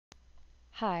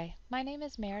Hi, my name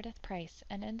is Meredith Price,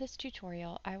 and in this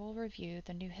tutorial I will review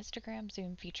the new histogram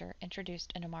zoom feature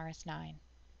introduced in Amaris 9.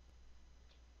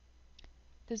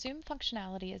 The zoom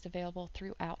functionality is available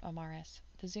throughout Amaris.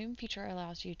 The zoom feature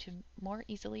allows you to more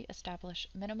easily establish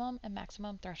minimum and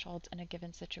maximum thresholds in a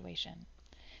given situation.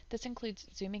 This includes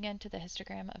zooming into the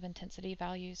histogram of intensity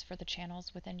values for the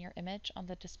channels within your image on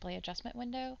the display adjustment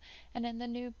window, and in the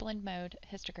new blend mode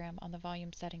histogram on the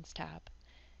volume settings tab.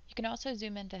 You can also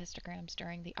zoom into histograms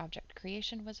during the object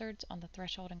creation wizards on the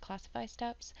threshold and classify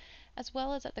steps, as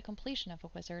well as at the completion of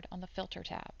a wizard on the filter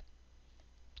tab.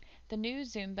 The new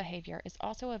zoom behavior is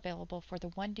also available for the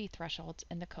 1D thresholds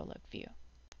in the Colloq view.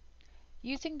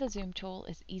 Using the zoom tool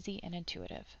is easy and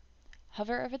intuitive.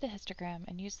 Hover over the histogram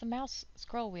and use the mouse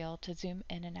scroll wheel to zoom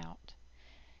in and out.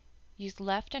 Use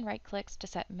left and right clicks to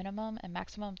set minimum and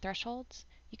maximum thresholds.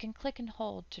 You can click and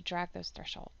hold to drag those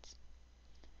thresholds.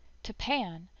 To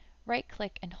pan,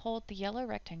 right-click and hold the yellow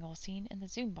rectangle seen in the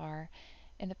zoom bar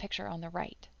in the picture on the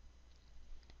right.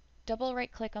 Double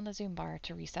right-click on the zoom bar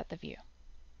to reset the view.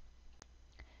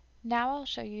 Now I'll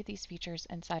show you these features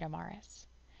inside Amaris.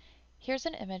 Here's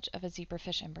an image of a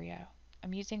zebrafish embryo.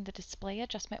 I'm using the display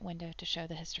adjustment window to show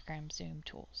the histogram zoom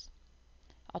tools.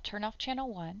 I'll turn off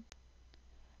channel 1.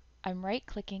 I'm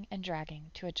right-clicking and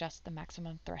dragging to adjust the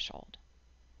maximum threshold.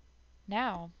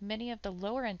 Now, many of the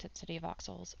lower intensity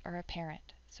voxels are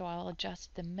apparent, so I'll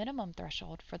adjust the minimum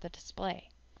threshold for the display.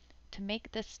 To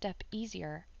make this step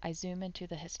easier, I zoom into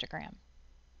the histogram.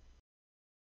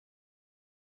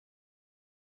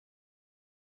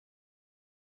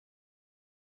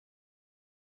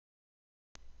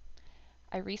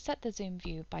 I reset the zoom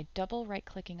view by double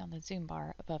right-clicking on the zoom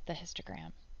bar above the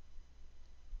histogram.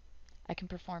 I can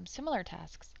perform similar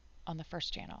tasks on the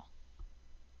first channel.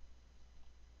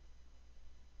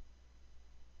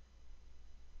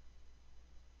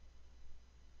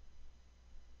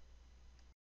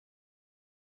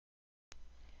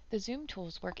 The zoom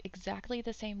tools work exactly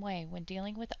the same way when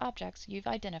dealing with objects you've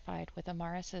identified with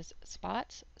Amaris'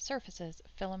 spots, surfaces,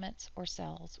 filaments, or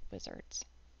cells wizards.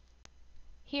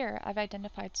 Here I've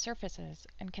identified surfaces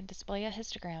and can display a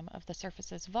histogram of the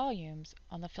surface's volumes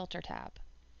on the Filter tab.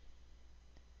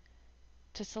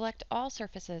 To select all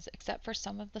surfaces except for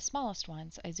some of the smallest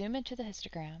ones, I zoom into the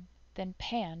histogram, then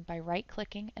pan by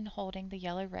right-clicking and holding the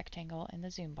yellow rectangle in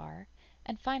the zoom bar,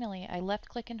 and finally I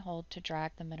left-click and hold to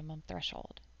drag the minimum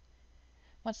threshold.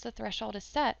 Once the threshold is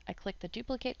set, I click the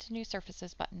Duplicate to New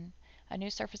Surfaces button. A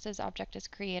new surfaces object is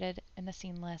created in the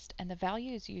scene list, and the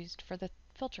values used for the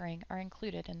filtering are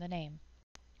included in the name.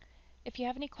 If you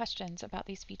have any questions about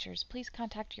these features, please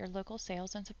contact your local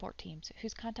sales and support teams,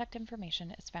 whose contact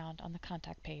information is found on the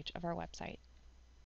contact page of our website.